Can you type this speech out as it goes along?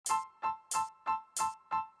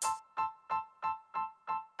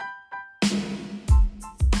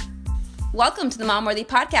Welcome to the Mom Worthy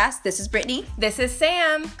Podcast. This is Brittany. This is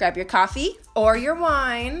Sam. Grab your coffee or your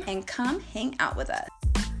wine and come hang out with us.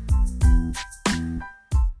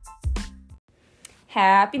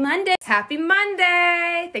 Happy Monday. Happy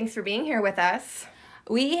Monday. Thanks for being here with us.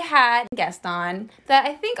 We had a guest on that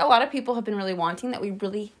I think a lot of people have been really wanting that we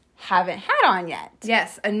really haven't had on yet.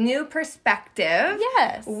 Yes, a new perspective.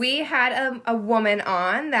 Yes. We had a woman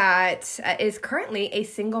on that is currently a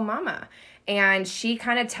single mama. And she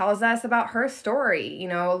kind of tells us about her story, you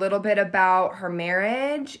know, a little bit about her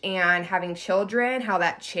marriage and having children, how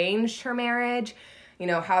that changed her marriage, you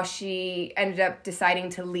know, how she ended up deciding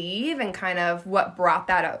to leave and kind of what brought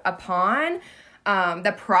that upon,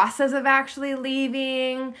 the process of actually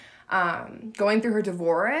leaving, going through her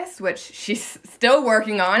divorce, which she's still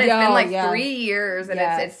working on. It's been 3 years and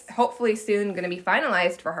it's hopefully soon going to be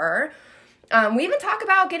finalized for her. We even talk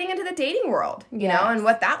about getting into the dating world, you know, and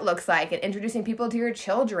what that looks like and introducing people to your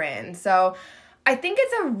children. So I think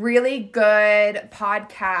it's a really good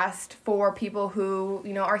podcast for people who,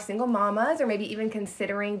 you know, are single mamas or maybe even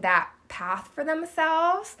considering that path for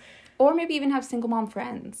themselves. Or maybe even have single mom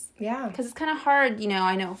friends. Yeah. Because it's kind of hard, you know,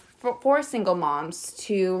 I know, for single moms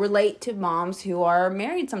to relate to moms who are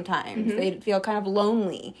married sometimes. Mm-hmm. They feel kind of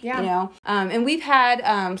lonely, you know. And we've had,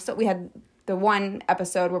 we had the one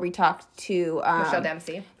episode where we talked to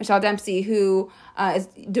Michelle Dempsey, who is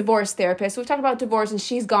a divorce therapist. So we talked about divorce, and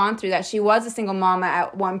she's gone through that. She was a single mama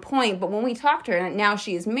at one point, but when we talked to her, now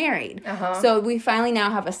she is married. So we finally now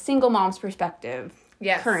have a single mom's perspective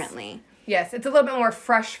currently. Yes, it's a little bit more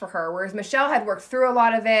fresh for her, whereas Michelle had worked through a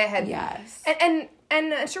lot of it.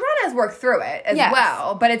 And Sharana has worked through it as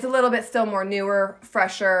well, but it's a little bit still more newer,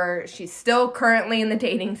 fresher. She's still currently in the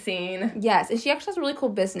dating scene. Yes, and she actually has a really cool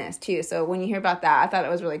business, too. So when you hear about that, I thought it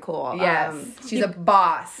was really cool. Yes, she's a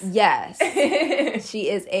boss. Yes, she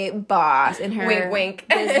is a boss, and her wink, wink.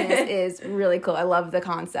 business is really cool. I love the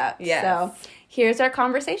concept. Yes. So here's our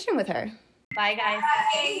conversation with her. Bye, guys.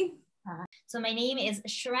 Bye. So my name is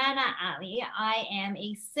Sharana Ali. I am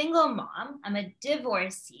a single mom. I'm a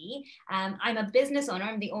divorcee. I'm a business owner.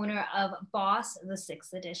 I'm the owner of Boss, the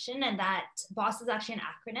 6th edition. And that Boss is actually an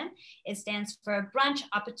acronym. It stands for Brunch,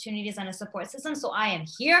 Opportunities, and a Support System. So I am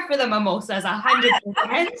here for the mimosas,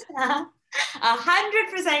 100%.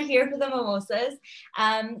 100% here for the mimosas.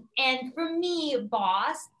 And for me,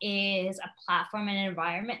 Boss is a platform and an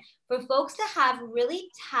environment for folks to have really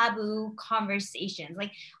taboo conversations.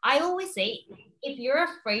 Like I always say, if you're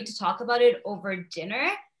afraid to talk about it over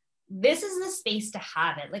dinner, this is the space to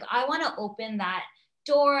have it. Like I want to open that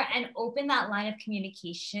door and open that line of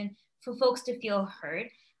communication for folks to feel heard.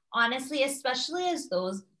 Honestly, especially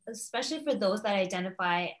for those that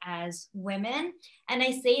identify as women. And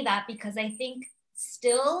I say that because I think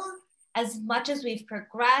still, as much as we've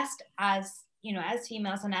progressed as, you know, as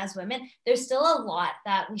females and as women, there's still a lot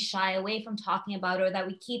that we shy away from talking about or that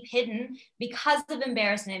we keep hidden because of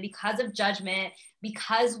embarrassment, because of judgment,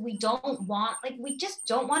 because we just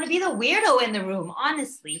don't want to be the weirdo in the room,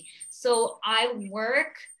 honestly. So I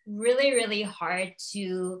work really, really hard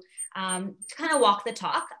to kind of walk the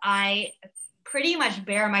talk. I pretty much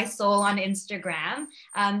bare my soul on Instagram.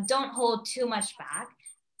 Don't hold too much back.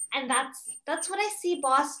 And that's what I see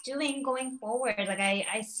Boss doing going forward. Like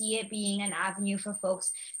I see it being an avenue for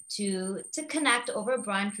folks to connect over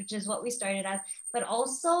brunch, which is what we started as, but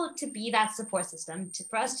also to be that support system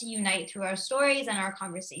for us to unite through our stories and our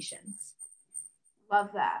conversations. Love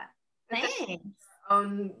that. Thanks.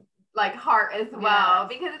 Own heart as well,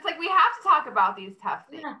 because it's like we have to talk about these tough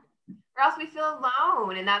things, or else we feel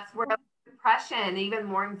alone, and that's where depression, even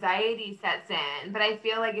more anxiety sets in. But I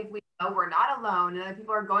feel like if we know we're not alone and other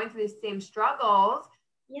people are going through these same struggles,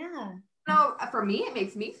 for me, it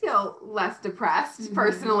makes me feel less depressed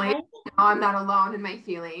personally. I'm not alone in my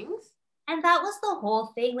feelings. And that was the whole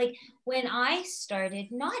thing. Like when I started,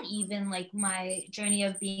 not even like my journey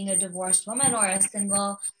of being a divorced woman or a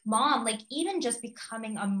single mom, like even just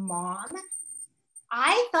becoming a mom,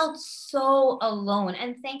 I felt so alone.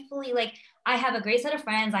 And thankfully, like I have a great set of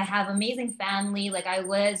friends. I have amazing family. Like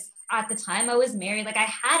at the time I was married, like I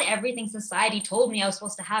had everything society told me I was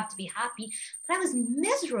supposed to have to be happy, but I was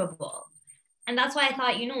miserable. And that's why I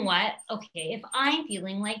thought, you know what? Okay, if I'm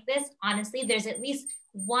feeling like this, honestly, there's at least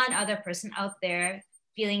one other person out there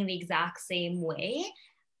feeling the exact same way.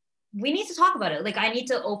 We need to talk about it. Like I need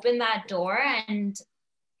to open that door, and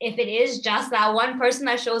if it is just that one person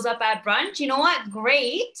that shows up at brunch, you know what?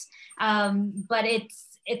 Great. But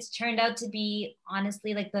it's turned out to be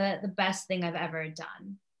honestly like the best thing I've ever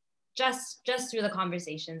done. Just through the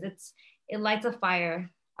conversations. It lights a fire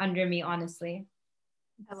under me, honestly.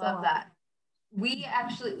 I love that. We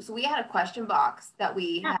had a question box that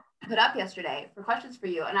we had put up yesterday for questions for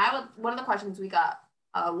you. And one of the questions we got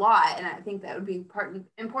a lot, and I think that would be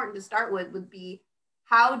important to start with, would be,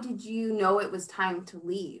 how did you know it was time to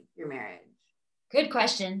leave your marriage? Good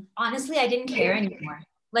question. Honestly, I didn't care anymore.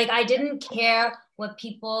 Like, I didn't care what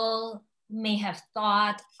people may have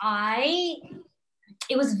thought.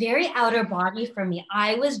 It was very outer body for me.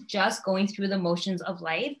 I was just going through the motions of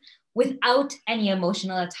life without any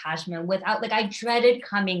emotional attachment, I dreaded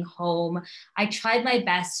coming home. I tried my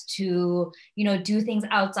best to, do things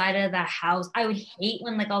outside of the house. I would hate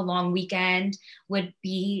when like a long weekend would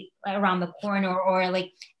be around the corner, or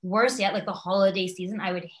like worse yet, like the holiday season.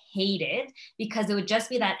 I would hate it because it would just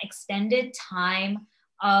be that extended time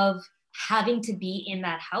of having to be in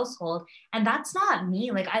that household. And that's not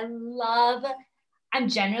me. Like, I'm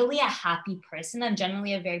generally a happy person. I'm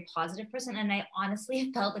generally a very positive person. And I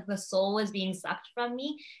honestly felt like the soul was being sucked from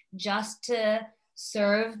me just to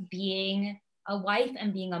serve being a wife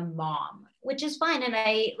and being a mom, which is fine. And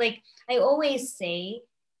I always say,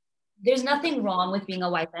 there's nothing wrong with being a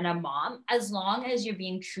wife and a mom as long as you're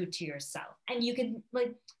being true to yourself. And you can,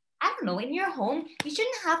 like, I don't know, in your home, you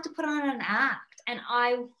shouldn't have to put on an act. And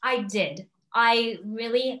I did. I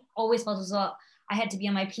really always felt as though I had to be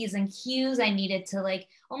on my P's and Q's. I needed to like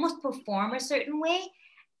almost perform a certain way.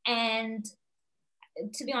 And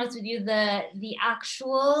to be honest with you, the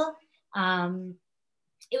actual,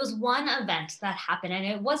 it was one event that happened, and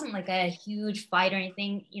it wasn't like a huge fight or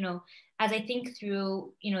anything, as I think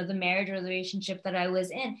through, the marriage or the relationship that I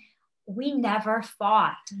was in, we never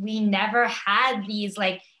fought. We never had these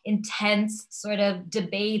like intense sort of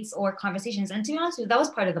debates or conversations. And to be honest with you, that was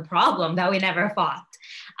part of the problem, that we never fought.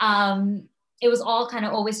 It was all kind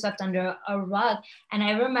of always swept under a rug. And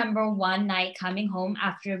I remember one night coming home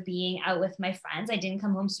after being out with my friends. I didn't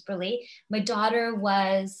come home super late. My daughter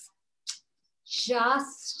was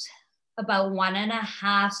just about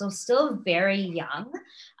 1.5, so still very young.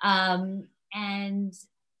 And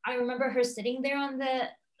I remember her sitting there on the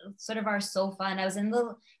sort of our sofa, and I was in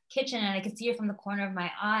the kitchen and I could see her from the corner of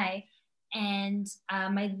my eye. And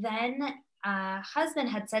my then husband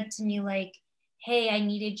had said to me like, hey, I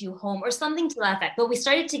needed you home, or something to that effect. But we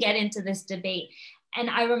started to get into this debate. And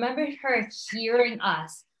I remember her hearing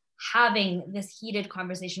us having this heated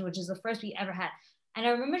conversation, which is the first we ever had. And I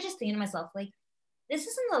remember just thinking to myself, like, this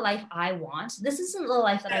isn't the life I want. This isn't the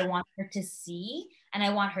life that I want her to see. And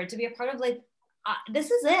I want her to be a part of. Like, this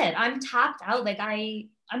is it. I'm tapped out. Like,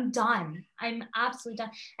 I'm done. I'm absolutely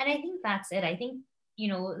done. And I think that's it. I think,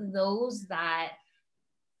 those that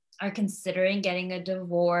are considering getting a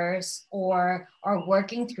divorce or are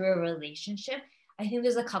working through a relationship, I think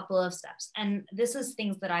there's a couple of steps. And this is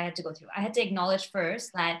things that I had to go through. I had to acknowledge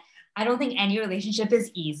first that I don't think any relationship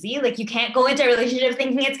is easy. Like, you can't go into a relationship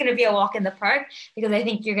thinking it's going to be a walk in the park, because I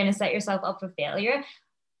think you're going to set yourself up for failure.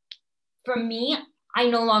 For me, I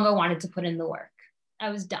no longer wanted to put in the work.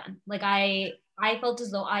 I was done. Like, I felt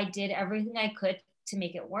as though I did everything I could to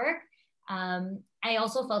make it work. I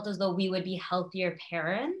also felt as though we would be healthier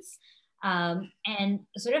parents and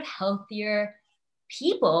sort of healthier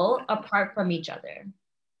people apart from each other.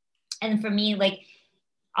 And for me, like,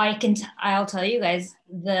 I'll tell you guys,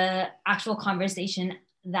 the actual conversation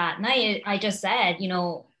that night, I just said,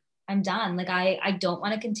 I'm done. Like, I don't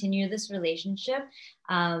want to continue this relationship.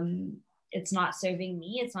 It's not serving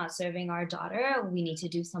me. It's not serving our daughter. We need to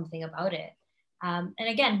do something about it. And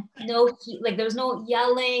again, there was no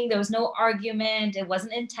yelling, there was no argument. It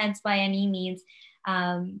wasn't intense by any means.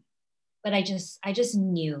 But I just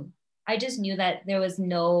knew that there was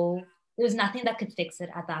nothing that could fix it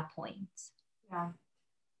at that point. Yeah.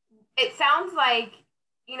 It sounds like,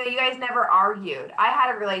 you guys never argued. I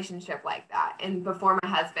had a relationship like that before my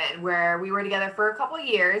husband, where we were together for a couple of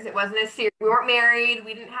years. It wasn't as serious. We weren't married.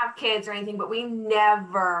 We didn't have kids or anything, but we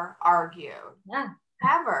never argued. Yeah.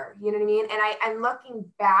 Ever, you know what I mean? And I'm looking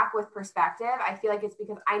back with perspective, I feel like it's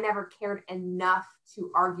because I never cared enough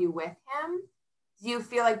to argue with him. Do you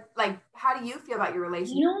feel like how do you feel about your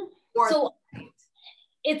relationship? So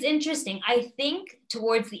it's interesting. I think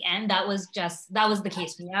towards the end, that was the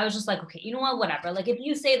case for me. I was just like, okay, you know what, whatever. Like, if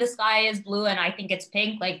you say the sky is blue and I think it's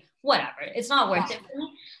pink, like, whatever. It's not worth it for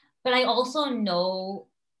me. But I also know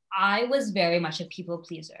I was very much a people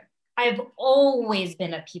pleaser. I've always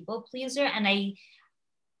been a people pleaser, and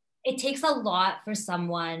it takes a lot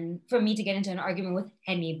for me to get into an argument with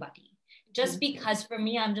anybody. Just because for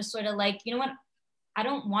me, I'm just sort of like, you know what? I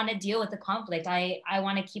don't want to deal with the conflict. I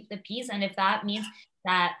want to keep the peace. And if that means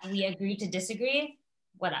that we agree to disagree,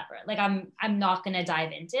 whatever. Like, I'm not going to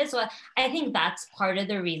dive into it. So I think that's part of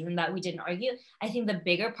the reason that we didn't argue. I think the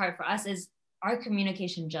bigger part for us is our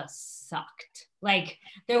communication just sucked. Like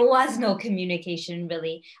there was no communication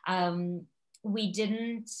really.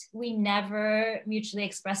 We never mutually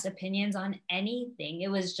expressed opinions on anything. It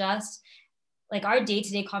was just like our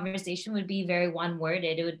day-to-day conversation would be very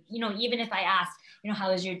one-worded. It would, even if I asked,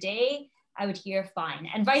 how was your day? I would hear fine.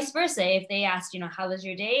 And vice versa. If they asked, how was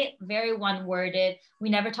your day? Very one-worded. We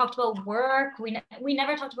never talked about work. We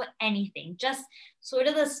never talked about anything. Just sort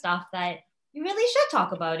of the stuff that you really should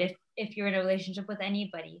talk about if you're in a relationship with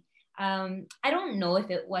anybody. I don't know if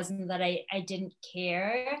it wasn't that I didn't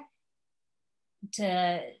care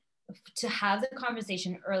to have the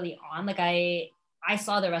conversation early on. Like I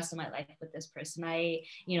saw the rest of my life with this person. I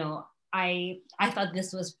thought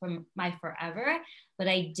this was from my forever, but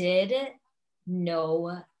I did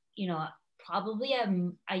know, probably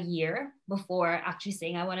a year before actually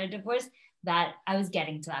saying I wanted a divorce, that I was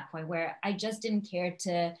getting to that point where I just didn't care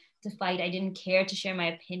to fight. I didn't care to share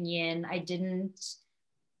my opinion. I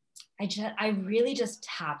really just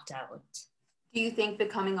tapped out. Do you think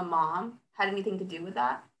becoming a mom had anything to do with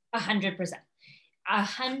that? 100%.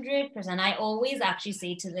 100%. I always actually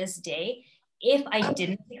say to this day, if I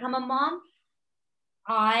didn't become a mom,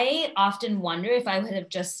 I often wonder if I would have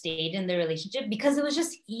just stayed in the relationship, because it was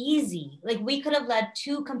just easy. Like we could have led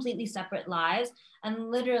two completely separate lives and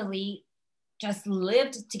literally just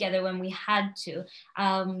lived together when we had to.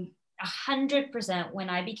 100% when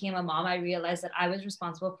I became a mom, I realized that I was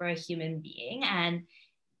responsible for a human being. And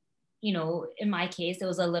in my case, it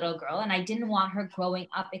was a little girl, and I didn't want her growing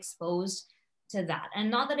up exposed to that. And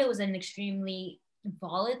not that it was an extremely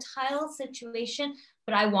volatile situation,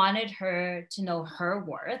 but I wanted her to know her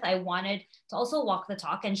worth. I wanted to also walk the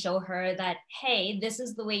talk and show her that, hey, this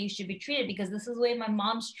is the way you should be treated, because this is the way my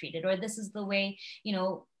mom's treated, or this is the way,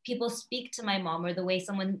 people speak to my mom, or the way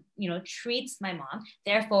someone, treats my mom.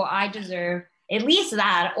 Therefore, I deserve at least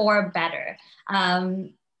that or better.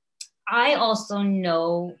 I also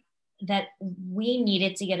know that we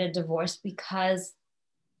needed to get a divorce because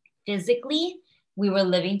physically we were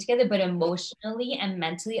living together, but emotionally and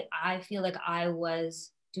mentally, I feel like I was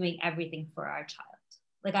doing everything for our child.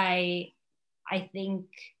 Like I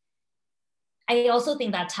also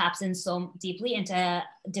think that taps in so deeply into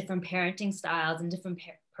different parenting styles and different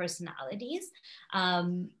personalities.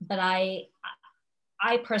 But I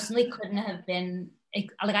personally couldn't have been,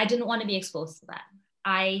 like, I didn't want to be exposed to that.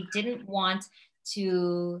 I didn't want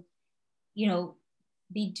to,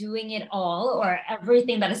 be doing it all or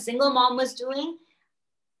everything that a single mom was doing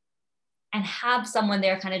and have someone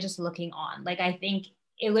there kind of just looking on. Like, I think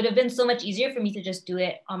it would have been so much easier for me to just do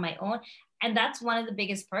it on my own. And that's one of the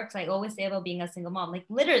biggest perks I always say about being a single mom. Like,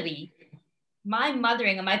 literally, my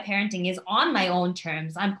mothering and my parenting is on my own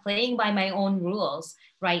terms. I'm playing by my own rules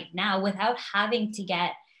right now without having to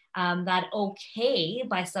get that okay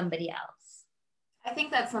by somebody else. I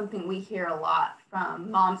think that's something we hear a lot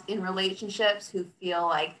from moms in relationships who feel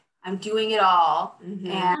like I'm doing it all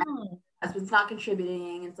and husband's not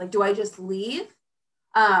contributing. It's like, do I just leave?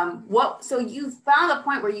 So you found a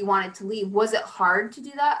point where you wanted to leave. Was it hard to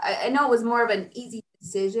do that? I know it was more of an easy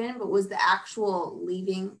decision, but was the actual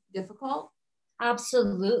leaving difficult?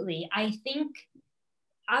 Absolutely. I think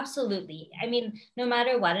absolutely. I mean, no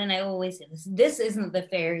matter what, and I always say this isn't the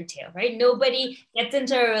fairy tale, right? Nobody gets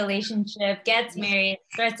into a relationship, gets married,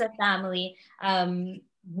 starts a family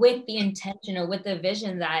with the intention or with the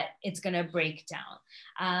vision that it's going to break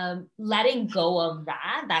down. Letting go of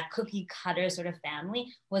that cookie cutter sort of family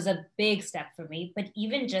was a big step for me. But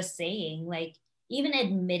even just saying, like, even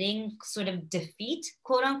admitting sort of defeat,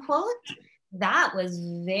 quote unquote, that was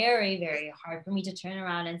very, very hard for me to turn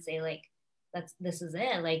around and say, like, this is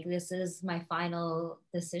it. Like, this is my final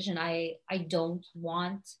decision. I don't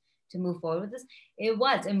want to move forward with this. It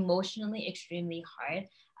was emotionally extremely hard.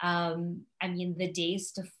 I mean, the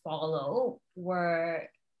days to follow were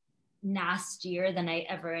nastier than I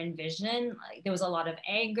ever envisioned. Like, there was a lot of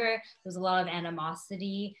anger. There was a lot of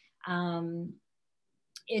animosity.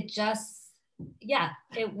 It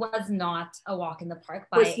was not a walk in the park.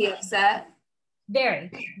 Was he upset?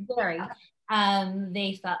 Very, very.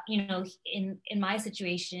 They felt, in my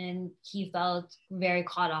situation, he felt very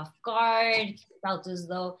caught off guard. He felt as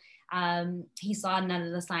though he saw none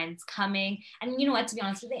of the signs coming. And you know what, to be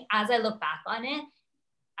honest with you, as I look back on it,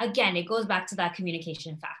 again, it goes back to that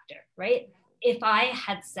communication factor, right? If I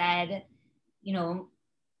had said,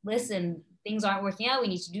 listen, things aren't working out, we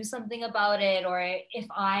need to do something about it. Or if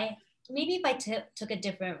I took a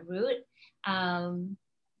different route,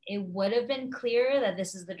 it would have been clear that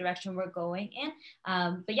this is the direction we're going in.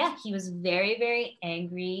 But yeah, he was very, very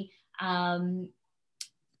angry.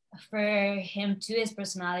 for him too, his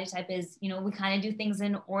personality type is, you know, we kind of do things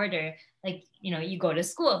in order. Like, you know, you go to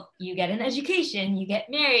school, you get an education, you get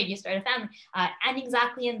married, you start a family, and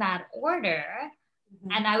exactly in that order.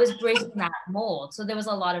 Mm-hmm. And I was breaking that mold. So there was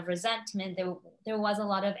a lot of resentment. There was a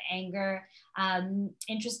lot of anger.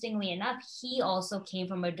 Interestingly enough, he also came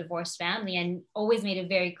from a divorced family and always made it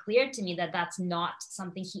very clear to me that that's not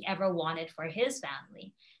something he ever wanted for his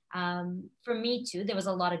family. For me too, there was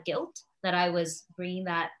a lot of guilt that I was bringing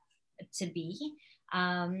that to be.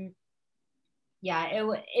 Yeah, it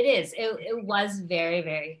was very,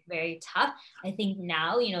 very, very tough. I think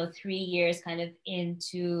now, you know, 3 years kind of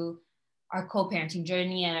into our co-parenting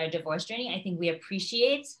journey and our divorce journey, I think we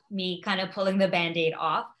appreciate me kind of pulling the Band-Aid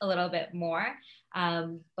off a little bit more.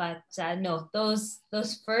 But no, those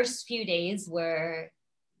first few days were,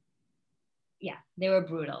 yeah, they were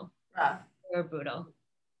brutal. Yeah. They were brutal.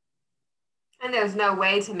 And there's no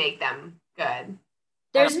way to make them good.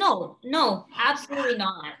 There's no, absolutely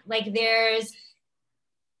not. Like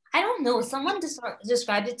I don't know, someone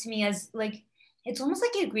described it to me as like, it's almost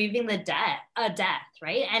like you're grieving a death,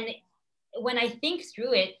 right? And when I think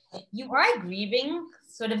through it, you are grieving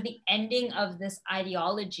sort of the ending of this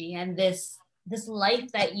ideology and this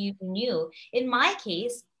life that you knew. In my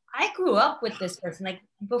case, I grew up with this person. Like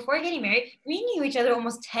before getting married, we knew each other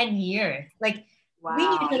almost 10 years. Like wow. We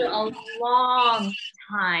knew each other a long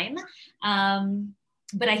time.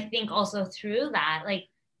 But I think also through that, like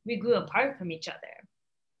we grew apart from each other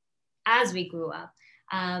as we grew up.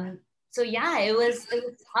 So yeah, it was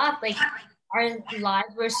tough. Like our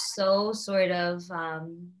lives were so sort of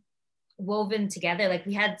woven together. Like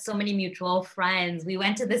we had so many mutual friends. We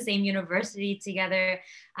went to the same university together.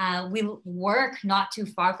 We work not too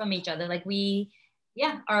far from each other. Like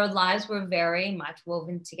our lives were very much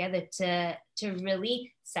woven together to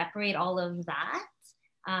really separate all of that.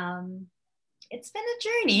 It's been a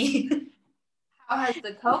journey. How has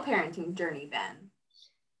the co-parenting journey been?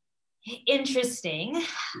 Interesting.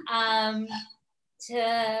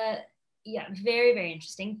 Very, very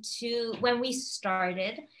interesting. When we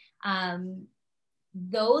started,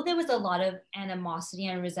 though there was a lot of animosity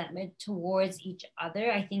and resentment towards each other,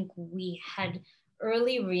 I think we had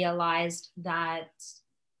early realized that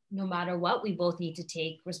no matter what, we both need to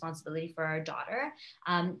take responsibility for our daughter.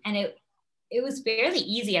 And it was fairly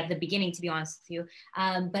easy at the beginning, to be honest with you.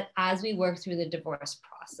 But as we worked through the divorce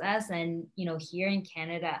process, and you know, here in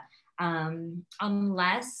Canada,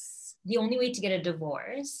 unless the only way to get a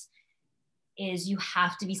divorce is you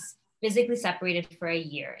have to be physically separated for a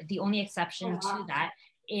year. The only exception to that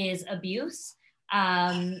is abuse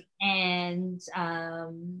and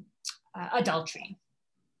adultery.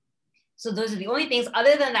 So those are the only things.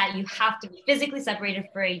 Other than that, you have to be physically separated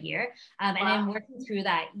for a year. And then working through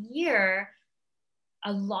that year,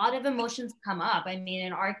 a lot of emotions come up. I mean,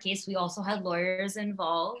 in our case, we also had lawyers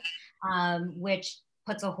involved, which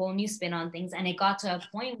puts a whole new spin on things. And it got to a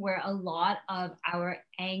point where a lot of our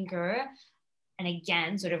anger and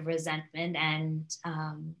again, sort of resentment and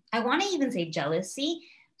I want to even say jealousy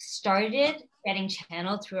started getting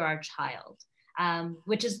channeled through our child,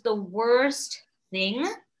 which is the worst thing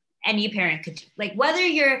any parent could do. Like whether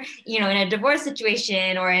you're, you know, in a divorce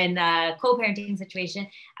situation or in a co-parenting situation,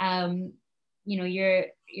 you know, your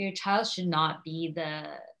child should not be the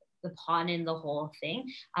pawn in the whole thing.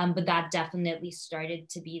 But that definitely started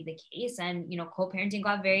to be the case. And, you know, co-parenting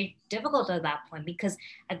got very difficult at that point because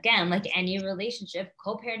again, like any relationship,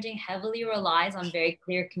 co-parenting heavily relies on very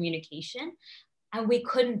clear communication. And we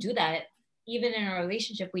couldn't do that. Even in a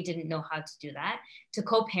relationship, we didn't know how to do that, to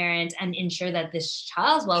co-parent and ensure that this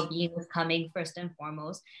child's well-being was coming first and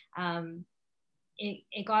foremost.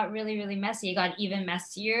 It got really, really messy. It got even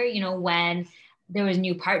messier, you know, when there was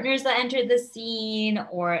new partners that entered the scene,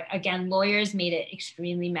 or again, lawyers made it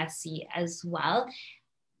extremely messy as well.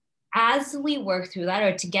 As we work through that,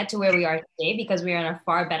 or to get to where we are today, because we are in a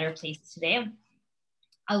far better place today,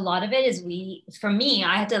 a lot of it is for me,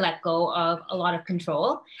 I had to let go of a lot of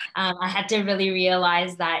control. I had to really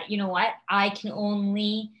realize that, you know what, I can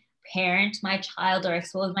only parent my child or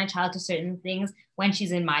expose my child to certain things when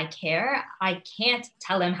she's in my care. I can't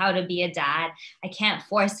tell him how to be a dad. I can't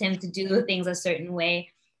force him to do things a certain way.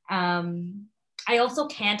 I also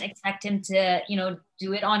can't expect him to, you know,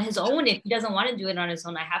 do it on his own. If he doesn't want to do it on his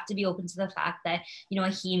own, I have to be open to the fact that, you know,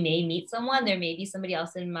 he may meet someone, there may be somebody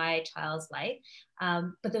else in my child's life.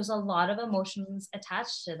 But there's a lot of emotions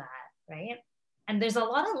attached to that, right? And there's a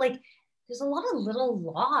lot of little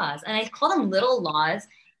laws, and I call them little laws,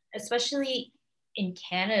 especially in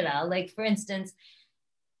Canada. Like, for instance,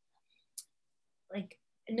 like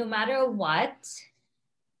no matter what,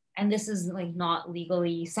 and this is like not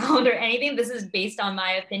legally sound or anything, this is based on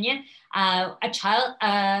my opinion, a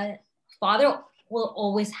father will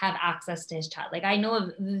always have access to his child. Like I know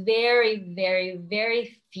of very, very,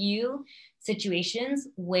 very few situations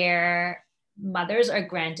where mothers are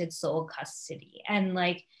granted sole custody. And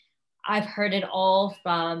like, I've heard it all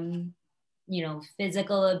from, you know,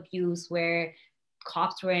 physical abuse where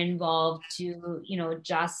cops were involved to, you know,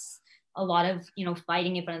 just a lot of, you know,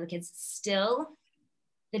 fighting in front of the kids. Still,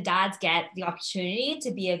 the dads get the opportunity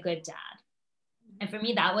to be a good dad. And for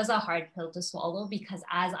me, that was a hard pill to swallow, because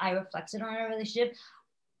as I reflected on our relationship,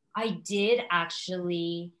 I did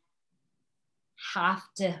actually have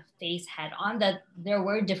to face head on that there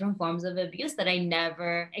were different forms of abuse that I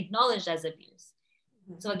never acknowledged as abuse.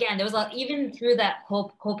 So again, there was even through that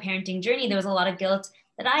whole co-parenting journey, there was a lot of guilt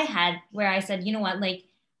that I had where I said, you know what, like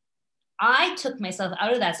I took myself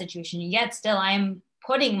out of that situation, yet still I'm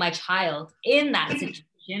putting my child in that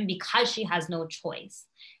situation because she has no choice.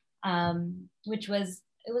 Which was,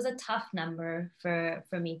 it was a tough number for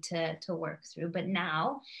me to work through. But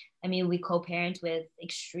now, I mean, we co-parent with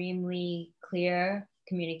extremely clear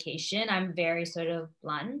communication. I'm very sort of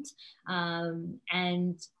blunt,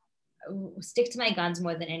 and stick to my guns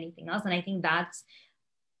more than anything else. And I think that's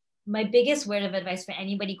my biggest word of advice for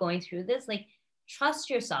anybody going through this. Like, trust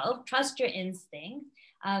yourself, trust your instinct.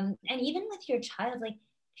 And even with your child, like,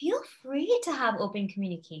 feel free to have open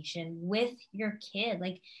communication with your kid.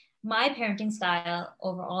 Like, my parenting style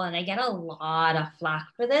overall, and I get a lot of flack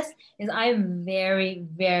for this, is I'm very,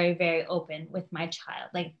 very, very open with my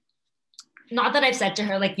child. Like, not that I've said to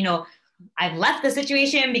her, like, you know, I've left the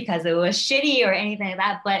situation because it was shitty or anything like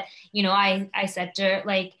that. But, you know, I said to her,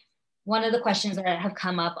 like, one of the questions that have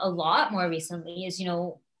come up a lot more recently is, you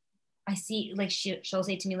know, I see, like, she'll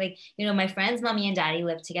say to me, like, you know, my friends, mommy and daddy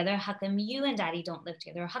live together. How come you and daddy don't live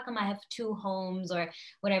together? Or how come I have two homes, or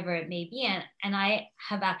whatever it may be? And I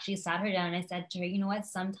have actually sat her down and I said to her, you know what,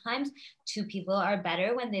 sometimes two people are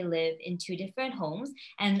better when they live in two different homes.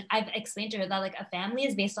 And I've explained to her that, like, a family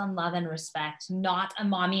is based on love and respect, not a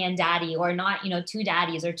mommy and daddy, or not, you know, two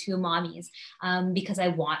daddies or two mommies. Because I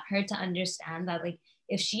want her to understand that, like,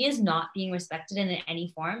 if she is not being respected in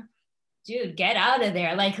any form, dude, get out of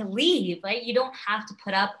there, like, leave. Like, you don't have to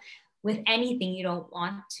put up with anything you don't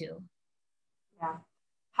want to. Yeah.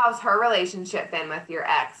 How's her relationship been with your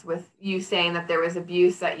ex, with you saying that there was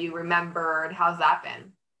abuse that you remembered? How's that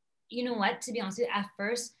been? You know what, to be honest with you, at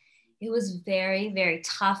first it was very, very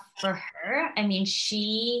tough for her. I mean,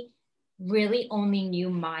 she really only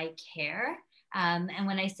knew my care. And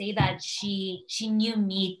when I say that, she knew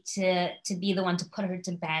me to be the one to put her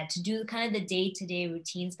to bed, to do kind of the day-to-day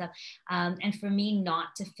routine stuff. And for me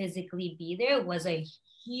not to physically be there was a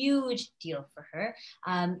huge deal for her.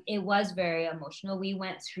 It was very emotional. We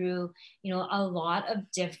went through, you know, a lot of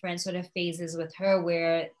different sort of phases with her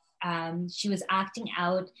where she was acting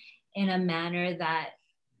out in a manner that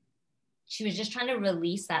she was just trying to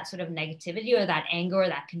release that sort of negativity or that anger or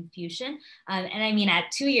that confusion. And I mean, at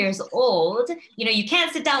 2 years old, you know, you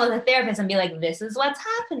can't sit down with a therapist and be like, this is what's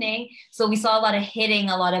happening. So we saw a lot of hitting,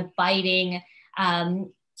 a lot of biting.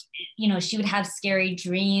 You know, she would have scary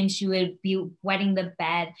dreams. She would be wetting the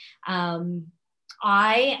bed.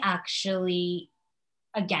 I actually,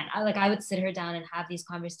 again, I would sit her down and have these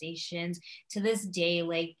conversations. To this day,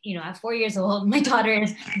 like, you know, at 4 years old, my daughter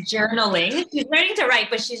is journaling. She's learning to write,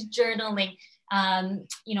 but she's journaling.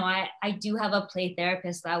 You know, I do have a play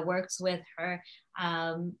therapist that works with her.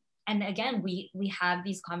 And again, we have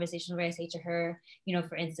these conversations where I say to her, you know,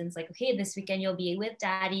 for instance, like, okay, this weekend you'll be with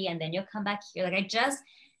daddy and then you'll come back here. Like, I just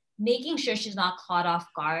making sure she's not caught off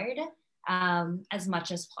guard as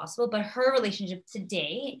much as possible. But her relationship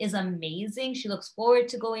today is amazing. She looks forward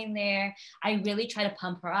to going there. I really try to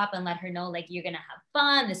pump her up and let her know, like, you're gonna have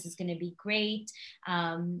fun, this is gonna be great.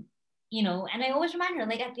 You know, and I always remind her,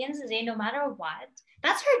 like, at the end of the day, no matter what,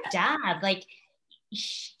 that's her dad. Like,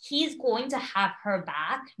 he's going to have her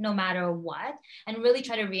back no matter what, and really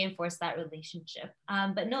try to reinforce that relationship.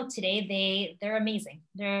 But no, today they're amazing.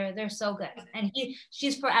 They're so good, and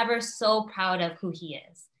she's forever so proud of who he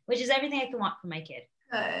is, which is everything I can want for my kid.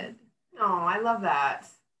 Good. Oh, I love that.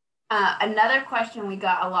 Another question we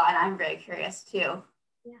got a lot, and I'm very curious too.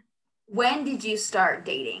 Yeah. When did you start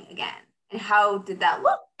dating again? And how did that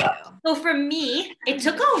look for you? So for me, it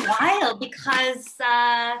took a while because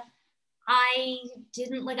I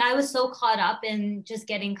didn't, like, I was so caught up in just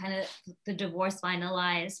getting kind of the divorce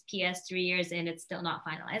finalized. PS 3 years in, it's still not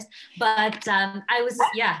finalized. But I was,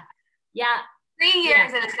 yeah. 3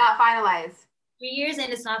 years and it's not finalized. 3 years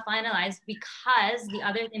and it's not finalized, because the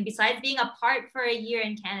other thing, besides being apart for a year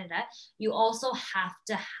in Canada, you also have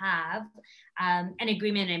to have an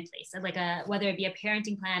agreement in place, like whether it be a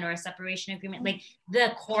parenting plan or a separation agreement. Like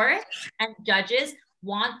the court and judges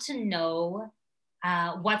want to know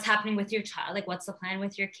what's happening with your child, like what's the plan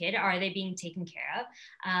with your kid, are they being taken care of,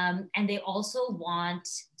 and they also want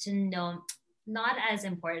to know, not as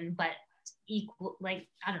important, but equal, like,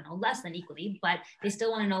 I don't know, less than equally, but they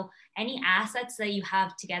still want to know any assets that you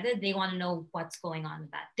have together. They want to know what's going on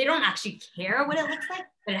with that. They don't actually care what it looks like,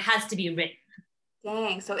 but it has to be written.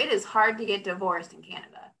 Dang, so it is hard to get divorced in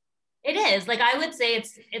Canada. It is. Like, I would say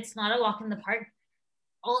it's not a walk in the park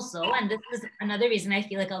also, and this is another reason I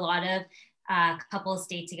feel like a lot of couples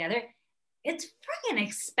stay together. It's freaking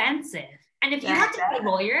expensive, and if you have to pay a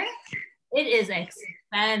lawyer, it is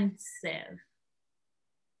expensive.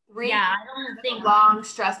 Yeah, I don't think a long,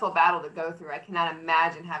 stressful battle to go through. I cannot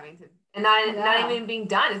imagine having to, and not even being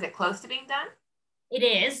done. Is it close to being done? It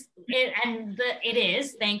is. It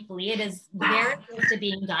is, thankfully, it is very close to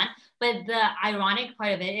being done. But the ironic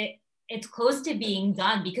part of it's close to being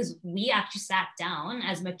done because we actually sat down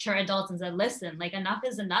as mature adults and said, listen, like, enough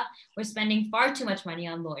is enough. We're spending far too much money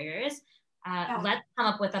on lawyers. Let's come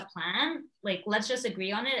up with a plan. Like, let's just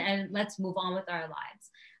agree on it and let's move on with our lives.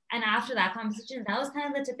 And after that conversation, that was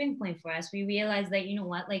kind of the tipping point for us. We realized that, you know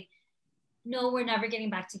what, like, no, we're never getting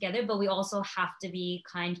back together, but we also have to be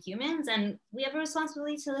kind humans and we have a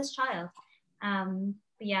responsibility to this child.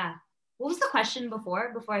 But yeah. What was the question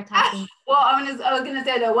before I talked? Well, I was gonna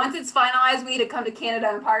say that once it's finalized, we need to come to Canada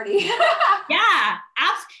and party. Yeah,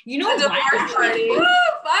 you know what? Party. Woo,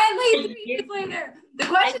 finally, 3 years later. The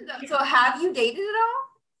question though, so have you dated at all?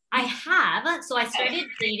 I have. So I started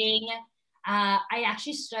dating. I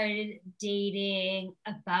actually started dating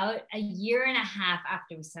about a year and a half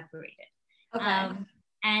after we separated. Okay.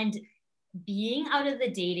 And being out of the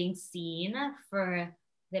dating scene for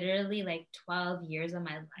literally like 12 years of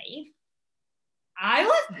my life, I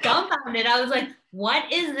was dumbfounded. I was like,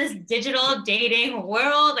 what is this digital dating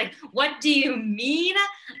world? Like, what do you mean?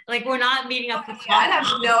 Like, we're not meeting up for coffee. I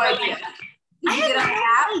have no idea. I had no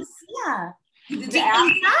idea.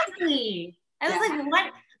 Exactly. I was like,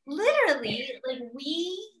 what? Literally, like,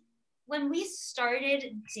 when we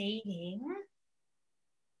started dating,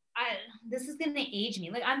 this is gonna age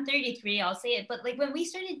me. Like, I'm 33, I'll say it, but like when we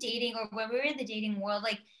started dating or when we were in the dating world,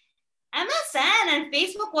 like MSN and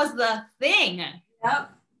Facebook was the thing.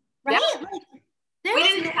 Yep. Right? Yep. Like, we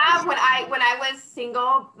didn't have when I was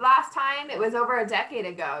single last time, it was over a decade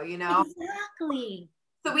ago, you know? Exactly.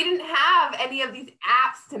 So we didn't have any of these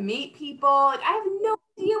apps to meet people. Like, I have no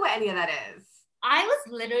idea what any of that is. I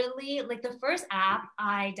was literally like, the first app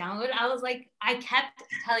I downloaded, I was like, I kept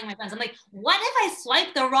telling my friends, I'm like, what if I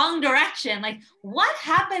swipe the wrong direction? Like, what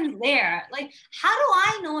happens there? Like, how do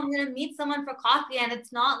I know I'm going to meet someone for coffee and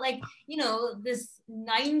it's not like, you know, this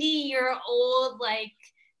 90-year-old like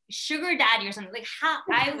sugar daddy or something? Like, how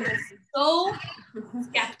I was so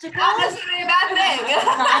skeptical. Not necessarily a bad thing.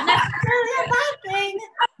 Not necessarily a bad thing.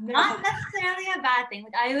 Not necessarily a bad thing.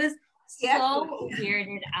 Like, I was so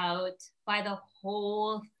weirded out by the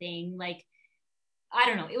whole thing. Like, I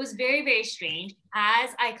don't know, it was very, very strange.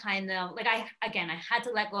 As I kind of like, I had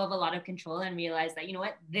to let go of a lot of control and realize that, you know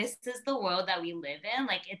what, this is the world that we live in.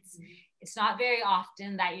 Like, it's not very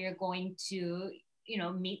often that you're going to, you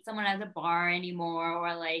know, meet someone at a bar anymore,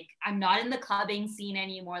 or like, I'm not in the clubbing scene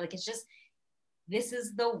anymore. Like, it's just, this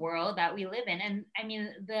is the world that we live in. And I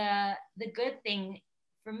mean, the good thing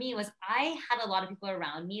for me was I had a lot of people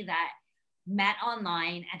around me that met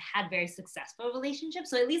online and had very successful relationships.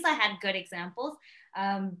 So at least I had good examples.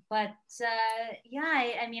 But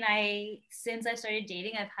I mean, since I started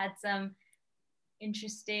dating, I've had some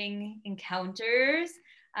interesting encounters.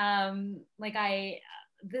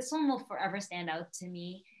 This one will forever stand out to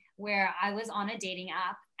me, where I was on a dating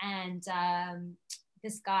app and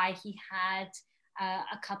this guy, he had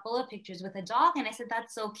a couple of pictures with a dog, and I said,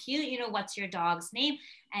 that's so cute, you know, what's your dog's name?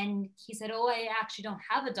 And he said, oh, I actually don't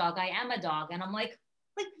have a dog, I am a dog. And I'm like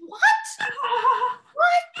what?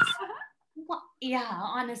 What? Yeah,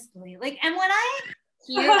 honestly, like, and when I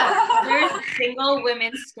hear other single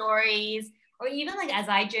women's stories, or even like as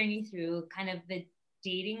I journey through kind of the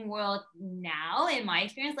dating world now, in my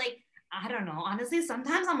experience, like, I don't know, honestly,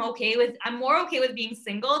 sometimes I'm more okay with being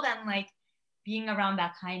single than like being around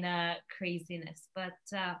that kind of craziness. But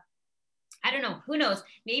I don't know, who knows,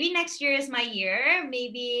 maybe next year is my year.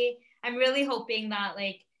 Maybe I'm really hoping that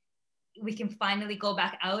like we can finally go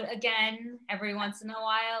back out again every once in a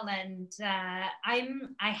while. And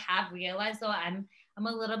I have realized though, I'm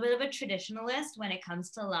a little bit of a traditionalist when it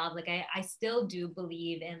comes to love. Like, I still do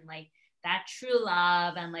believe in like that true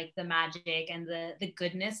love and like the magic and the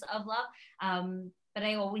goodness of love. But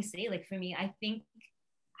I always say, like, for me, I think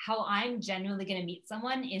how I'm genuinely going to meet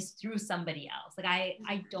someone is through somebody else. Like,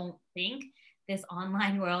 I don't think this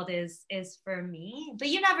online world is for me, but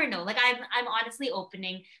you never know. Like, I'm honestly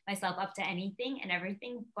opening myself up to anything and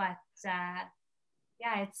everything, but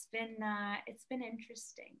yeah, it's been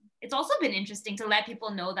interesting. It's also been interesting to let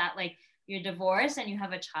people know that, like, you're divorced and you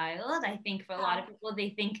have a child. I think for a lot of people,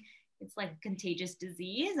 they think it's like a contagious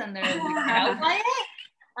disease and they're weirded out by it.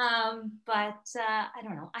 But I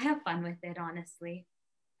don't know. I have fun with it, honestly.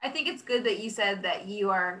 I think it's good that you said that you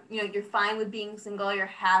are, you're fine with being single, you're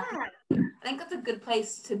happy. Yeah. I think that's a good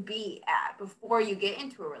place to be at before you get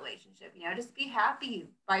into a relationship, just be happy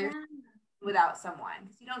by yourself without someone,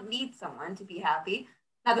 because you don't need someone to be happy.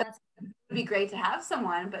 Now, that would be great to have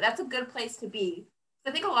someone, but that's a good place to be. So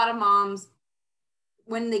I think a lot of moms,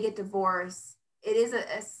 when they get divorced, it is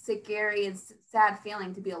a scary and sad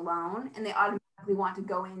feeling to be alone, and they automatically want to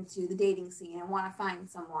go into the dating scene and want to find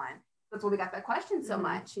someone. That's why we got that question so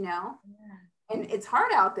much, Yeah. And it's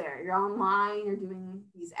hard out there. You're online, you're doing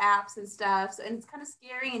these apps and stuff. So, and it's kind of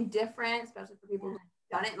scary and different, especially for people who've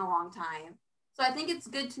done it in a long time. So I think it's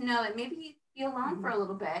good to know that maybe be alone for a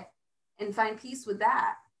little bit and find peace with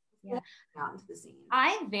that. Yeah. Out into the scene.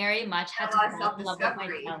 I very much had to fall in love with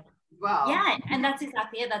myself. Well. Yeah, and that's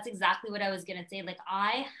exactly it. That's exactly what I was gonna say. Like,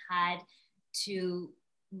 I had to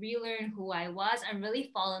relearn who I was and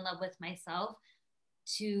really fall in love with myself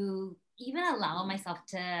to even allow myself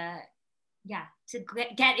to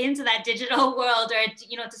get into that digital world, or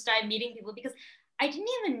to start meeting people, because I didn't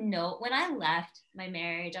even know when I left my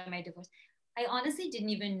marriage and my divorce, I honestly didn't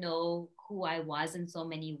even know who I was in so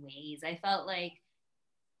many ways. I felt like,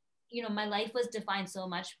 my life was defined so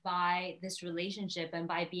much by this relationship and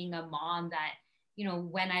by being a mom that,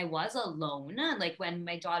 when I was alone, like when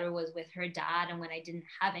my daughter was with her dad and when I didn't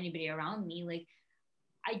have anybody around me, like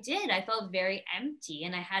I felt very empty,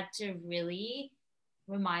 and I had to really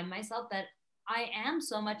remind myself that I am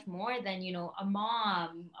so much more than, a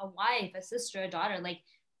mom, a wife, a sister, a daughter. Like,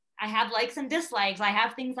 I have likes and dislikes. I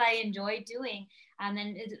have things I enjoy doing. And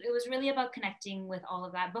then it was really about connecting with all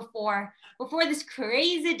of that before this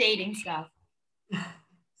crazy dating stuff.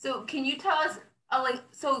 So can you tell us,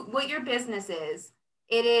 so what your business is?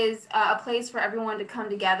 It is a place for everyone to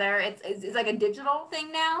come together. It's like a digital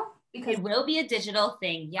thing now? Because it will be a digital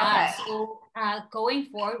thing. Yeah. Okay. So going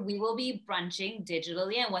forward, we will be brunching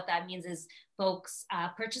digitally. And what that means is folks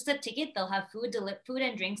purchase a ticket. They'll have food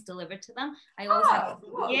and drinks delivered to them. I always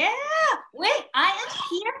yeah. Wait, I am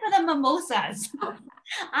here for the mimosas.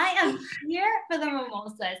 I am here for the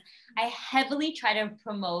mimosas. I heavily try to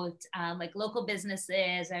promote like local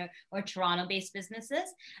businesses or Toronto-based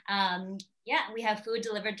businesses. Yeah, we have food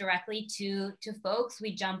delivered directly to folks.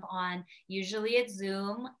 We jump on, usually it's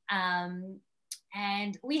Zoom,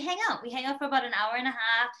 and we hang out. We hang out for about an hour and a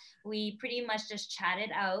half. We pretty much just chat it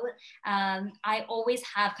out. I always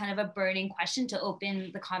have kind of a burning question to open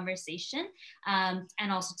the conversation, and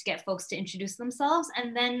also to get folks to introduce themselves.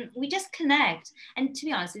 And then we just connect. And to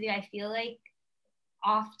be honest with you, I feel like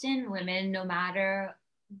often women, no matter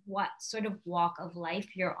what sort of walk of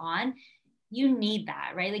life you're on, you need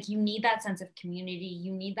that, right? Like, you need that sense of community.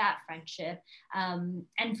 You need that friendship.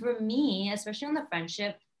 And for me, especially on the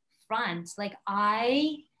friendship front, like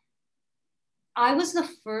I was the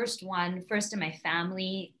first in my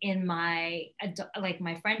family, in my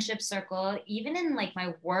my friendship circle, even in like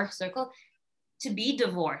my work circle, to be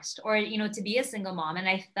divorced or to be a single mom. And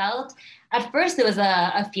I felt at first there was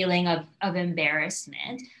a feeling of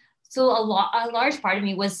embarrassment. So a large part of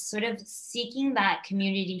me was sort of seeking that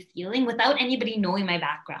community feeling without anybody knowing my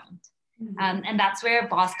background. Mm-hmm. And that's where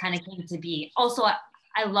Boss kind of came to be. Also,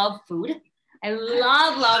 I love food. I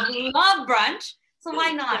love brunch. So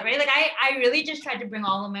why not, right? Like I really just tried to bring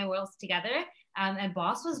all of my worlds together, and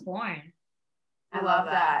Boss was born. I love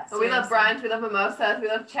that. So we love brunch, we love mimosas, we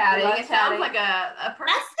love chatting. Sounds like a perfect.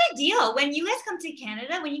 That's the deal. When you guys come to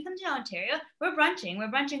Canada, when you come to Ontario, we're brunching. We're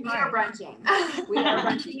brunching hard. We are brunching. We are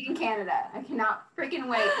brunching in Canada. I cannot freaking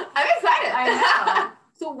wait. I'm excited. I know.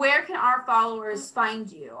 So where can our followers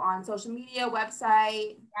find you? On social media,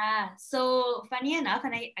 website? Yeah. So funny enough,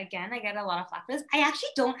 and I get a lot of flack for this, I actually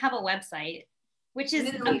don't have a website, which is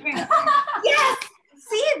yes.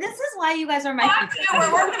 See, this is why you guys are my future.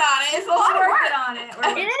 We're working on it. It's a lot of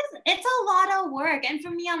work. It is. It's a lot of work. And for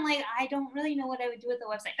me, I'm like, I don't really know what I would do with the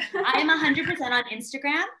website. I'm 100% on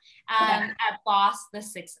Instagram at Boss the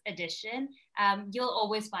 6th edition. You'll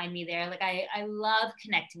always find me there. Like I love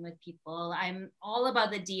connecting with people. I'm all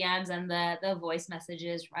about the DMs and the voice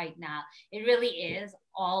messages right now. It really is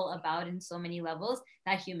all about in so many levels,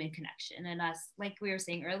 that human connection, and us, like we were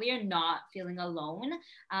saying earlier, not feeling alone,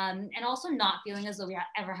 and also not feeling as though we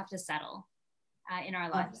ever have to settle in our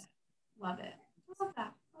lives. Love it. Love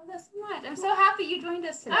that. Love that so much. I'm so happy you joined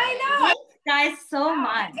us today. I know. Thanks, guys, so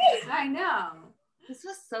much. I know. This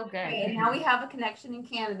was so good. And now we have a connection in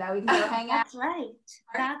Canada. We can go hang out. That's right.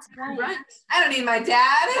 That's right. Brunch. I don't need my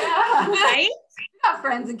dad. Right? We got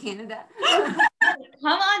friends in Canada.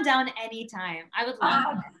 Come on down anytime. I would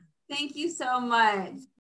love it. Thank you so much.